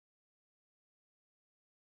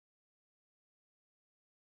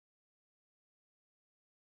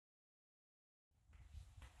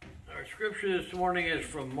scripture this morning is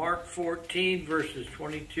from Mark 14, verses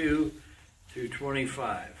 22 through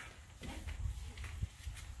 25.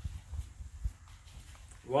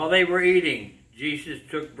 While they were eating, Jesus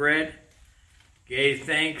took bread, gave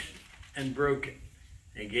thanks, and broke it,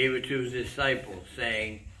 and gave it to his disciples,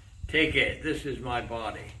 saying, "Take it, this is my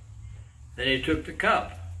body." Then he took the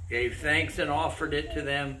cup, gave thanks, and offered it to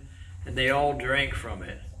them, and they all drank from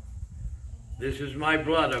it. "This is my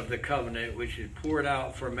blood of the covenant, which is poured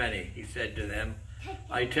out for many," he said to them.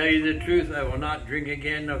 "I tell you the truth, I will not drink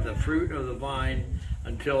again of the fruit of the vine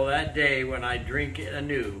until that day when I drink it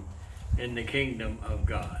anew in the kingdom of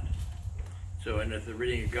God." So endeth the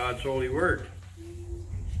reading of God's holy word.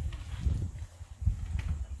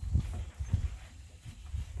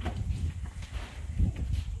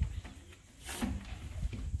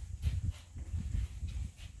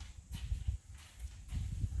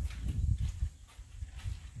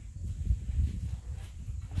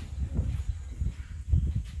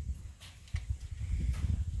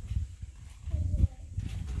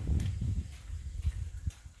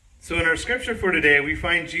 So in our scripture for today, we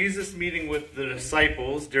find Jesus meeting with the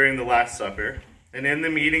disciples during the Last Supper. And in the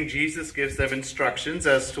meeting, Jesus gives them instructions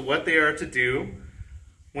as to what they are to do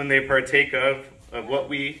when they partake of what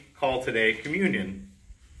we call today communion.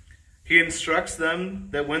 He instructs them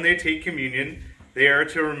that when they take communion, they are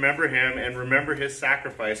to remember him and remember his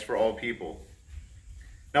sacrifice for all people.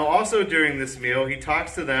 Now also during this meal, he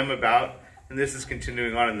talks to them about, and this is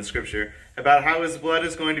continuing on in the scripture, about how his blood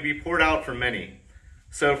is going to be poured out for many.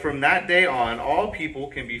 So from that day on, all people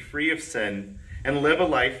can be free of sin and live a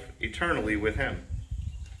life eternally with him.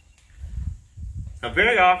 Now,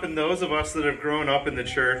 very often, those of us that have grown up in the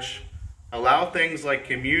church allow things like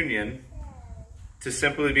communion to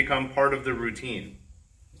simply become part of the routine.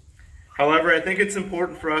 However, I think it's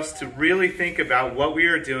important for us to really think about what we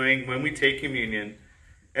are doing when we take communion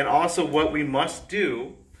and also what we must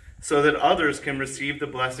do so that others can receive the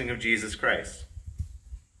blessing of Jesus Christ.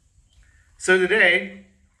 So today,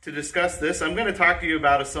 to discuss this, I'm going to talk to you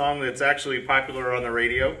about a song that's actually popular on the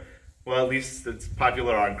radio. Well, at least it's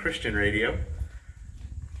popular on Christian radio.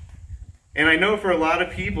 And I know for a lot of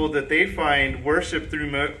people that they find worship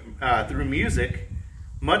through music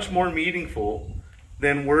much more meaningful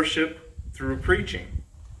than worship through preaching.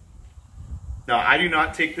 Now, I do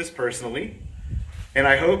not take this personally, and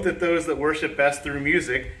I hope that those that worship best through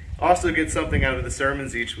music also get something out of the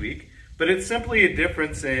sermons each week. But it's simply a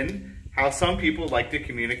difference in how some people like to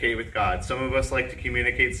communicate with God. Some of us like to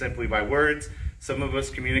communicate simply by words. Some of us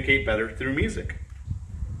communicate better through music.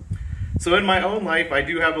 So in my own life, I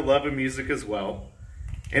do have a love of music as well.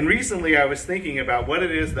 And recently I was thinking about what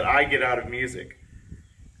it is that I get out of music.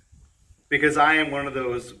 Because I am one of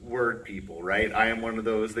those word people, right? I am one of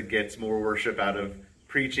those that gets more worship out of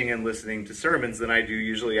preaching and listening to sermons than I do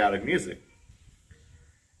usually out of music.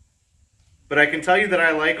 But I can tell you that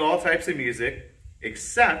I like all types of music,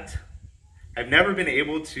 except I've never been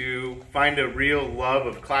able to find a real love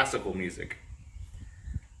of classical music.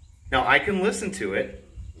 Now, I can listen to it,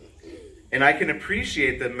 and I can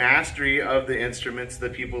appreciate the mastery of the instruments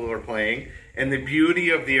that people are playing and the beauty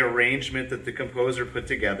of the arrangement that the composer put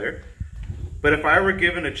together. But if I were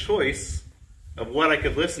given a choice of what I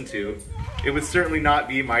could listen to, it would certainly not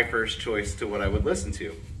be my first choice to what I would listen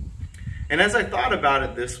to. And as I thought about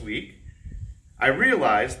it this week, I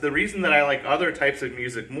realized the reason that I like other types of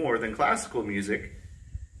music more than classical music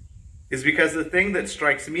is because the thing that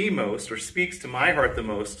strikes me most or speaks to my heart the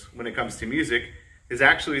most when it comes to music is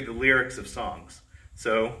actually the lyrics of songs.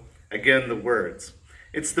 So, again, the words.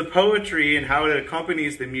 It's the poetry and how it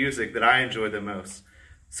accompanies the music that I enjoy the most.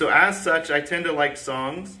 So as such, I tend to like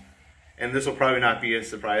songs, and this will probably not be a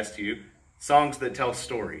surprise to you, songs that tell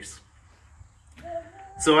stories.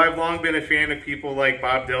 So I've long been a fan of people like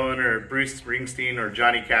Bob Dylan or Bruce Springsteen or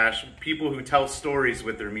Johnny Cash, people who tell stories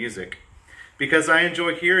with their music, because I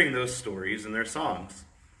enjoy hearing those stories in their songs.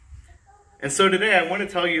 And so today I want to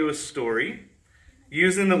tell you a story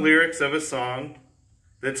using the lyrics of a song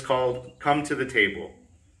that's called "Come to the Table."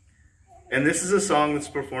 And this is a song that's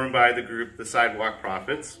performed by the group The Sidewalk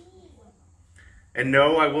Prophets. And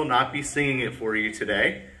no, I will not be singing it for you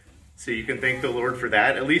today. So you can thank the Lord for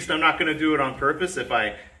that. At least I'm not going to do it on purpose. If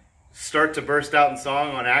I start to burst out in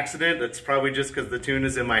song on accident, that's probably just because the tune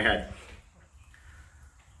is in my head.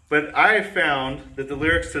 But I have found that the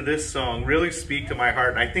lyrics to this song really speak to my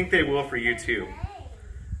heart, and I think they will for you too.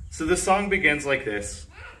 So the song begins like this.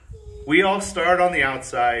 We all start on the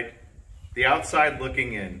outside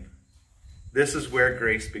looking in. This is where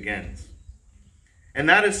grace begins. And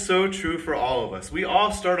that is so true for all of us. We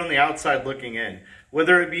all start on the outside looking in,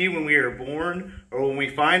 whether it be when we are born or when we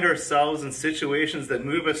find ourselves in situations that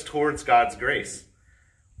move us towards God's grace.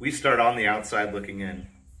 We start on the outside looking in.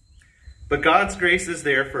 But God's grace is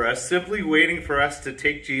there for us, simply waiting for us to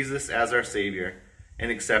take Jesus as our Savior and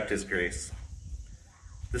accept his grace.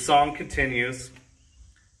 The song continues,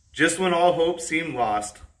 just when all hope seemed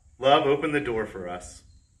lost, love opened the door for us.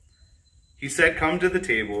 He said, come to the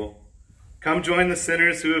table. Come join the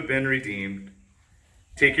sinners who have been redeemed.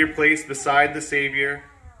 Take your place beside the Savior.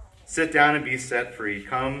 Sit down and be set free.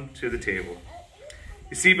 Come to the table.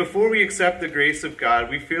 You see, before we accept the grace of God,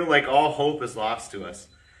 we feel like all hope is lost to us.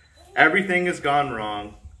 Everything has gone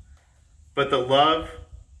wrong. But the love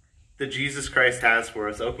that Jesus Christ has for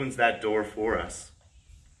us opens that door for us.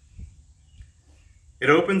 It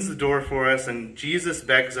opens the door for us, and Jesus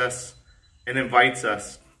begs us and invites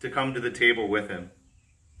us to come to the table with him.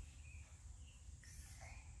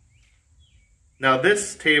 Now,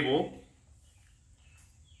 this table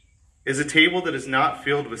is a table that is not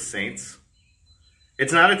filled with saints.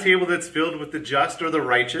 It's not a table that's filled with the just or the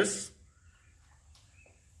righteous,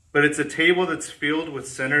 but it's a table that's filled with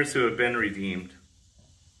sinners who have been redeemed.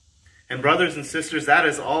 And brothers and sisters, that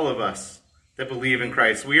is all of us that believe in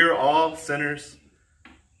Christ. We are all sinners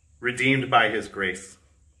redeemed by his grace.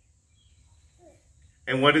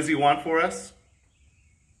 And what does he want for us?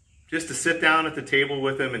 Just to sit down at the table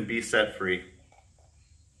with him and be set free.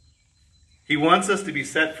 He wants us to be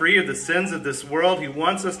set free of the sins of this world. He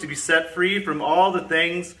wants us to be set free from all the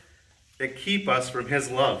things that keep us from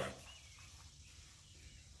his love.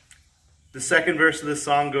 The second verse of the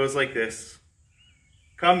song goes like this.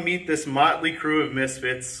 Come meet this motley crew of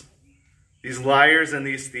misfits, these liars and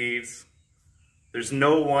these thieves. There's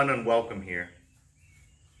no one unwelcome here.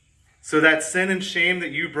 So that sin and shame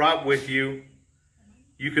that you brought with you,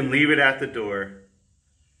 you can leave it at the door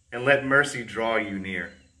and let mercy draw you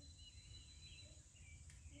near.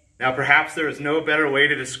 Now, perhaps there is no better way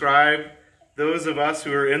to describe those of us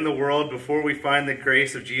who are in the world before we find the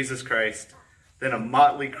grace of Jesus Christ than a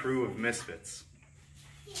motley crew of misfits.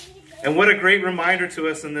 And what a great reminder to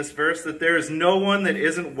us in this verse that there is no one that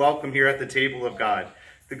isn't welcome here at the table of God.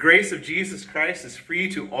 The grace of Jesus Christ is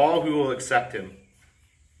free to all who will accept him.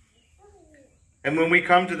 And when we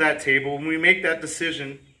come to that table, when we make that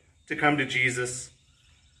decision to come to Jesus,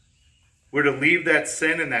 we're to leave that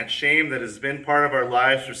sin and that shame that has been part of our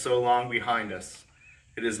lives for so long behind us.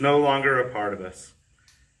 It is no longer a part of us.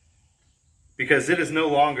 Because it is no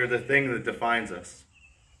longer the thing that defines us.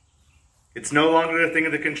 It's no longer the thing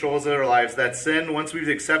that controls our lives. That sin, once we've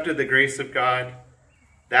accepted the grace of God,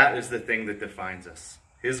 that is the thing that defines us.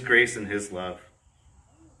 His grace and his love.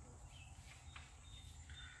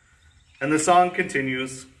 And the song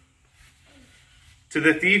continues. To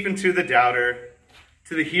the thief and to the doubter,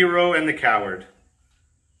 to the hero and the coward,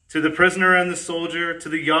 to the prisoner and the soldier, to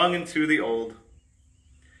the young and to the old,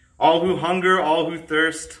 all who hunger, all who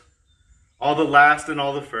thirst, all the last and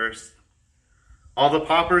all the first, all the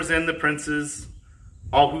paupers and the princes,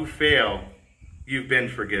 all who fail, you've been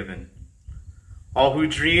forgiven. All who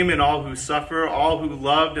dream and all who suffer, all who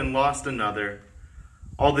loved and lost another,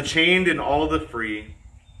 all the chained and all the free,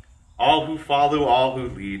 all who follow, all who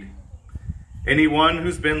lead. Anyone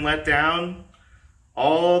who's been let down,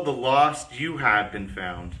 all the lost, you have been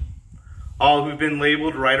found. All who've been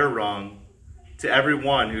labeled right or wrong, to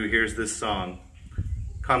everyone who hears this song,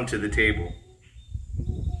 come to the table.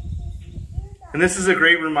 And this is a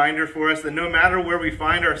great reminder for us that no matter where we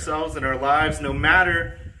find ourselves in our lives, no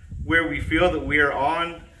matter where we feel that we are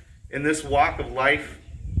on in this walk of life,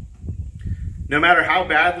 no matter how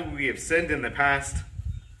badly we have sinned in the past,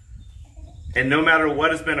 and no matter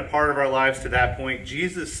what has been a part of our lives to that point,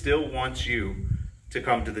 Jesus still wants you to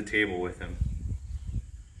come to the table with him.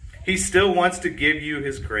 He still wants to give you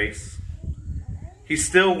his grace. He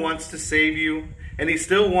still wants to save you, and he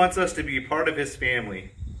still wants us to be part of his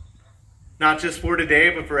family. Not just for today,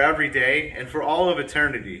 but for every day and for all of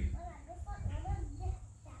eternity.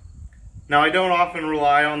 Now, I don't often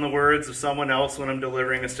rely on the words of someone else when I'm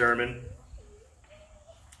delivering a sermon,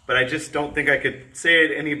 but I just don't think I could say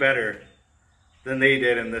it any better than they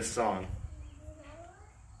did in this song.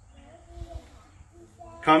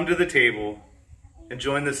 Come to the table and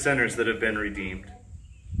join the sinners that have been redeemed.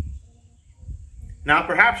 Now,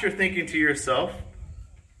 perhaps you're thinking to yourself,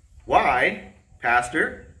 why,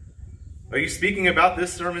 Pastor, are you speaking about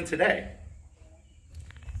this sermon today?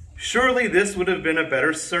 Surely this would have been a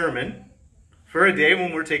better sermon for a day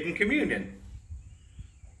when we're taking communion.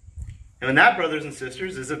 And that, brothers and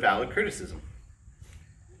sisters, is a valid criticism.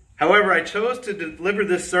 However, I chose to deliver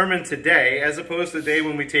this sermon today as opposed to the day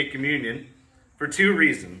when we take communion for two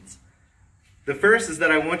reasons. The first is that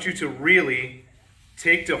I want you to really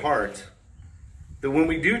take to heart that when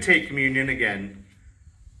we do take communion again,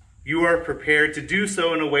 you are prepared to do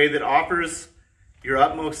so in a way that offers your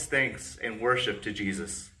utmost thanks and worship to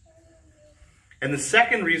Jesus. And the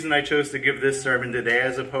second reason I chose to give this sermon today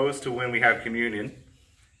as opposed to when we have communion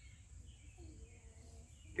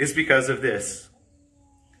is because of this.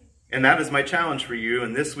 And that is my challenge for you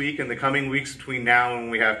in this week and the coming weeks between now and when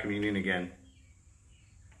we have communion again.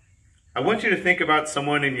 I want you to think about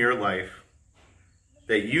someone in your life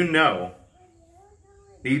that you know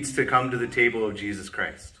needs to come to the table of Jesus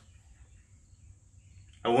Christ.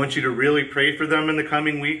 I want you to really pray for them in the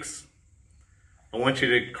coming weeks. I want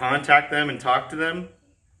you to contact them and talk to them.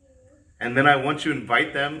 And then I want you to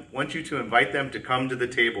invite them to come to the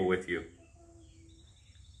table with you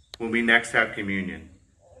when we next have communion.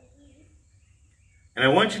 And I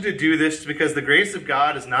want you to do this because the grace of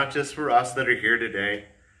God is not just for us that are here today.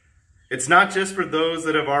 It's not just for those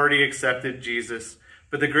that have already accepted Jesus,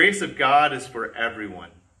 but the grace of God is for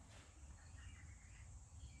everyone.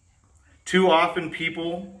 Too often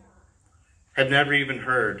people have never even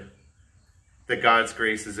heard that God's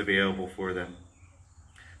grace is available for them.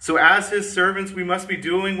 So as his servants, we must be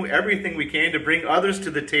doing everything we can to bring others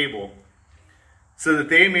to the table so that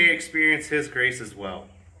they may experience his grace as well.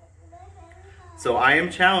 So I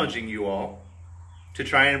am challenging you all to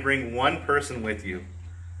try and bring one person with you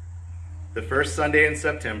the first Sunday in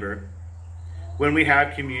September when we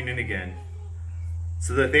have communion again,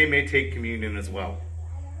 so that they may take communion as well.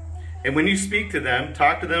 And when you speak to them,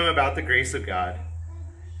 talk to them about the grace of God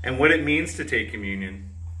and what it means to take communion,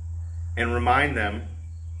 and remind them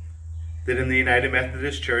that in the United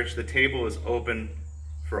Methodist Church, the table is open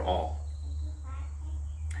for all.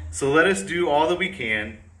 So let us do all that we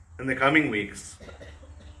can in the coming weeks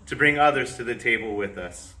to bring others to the table with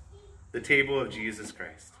us, the table of Jesus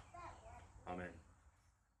Christ. Amen.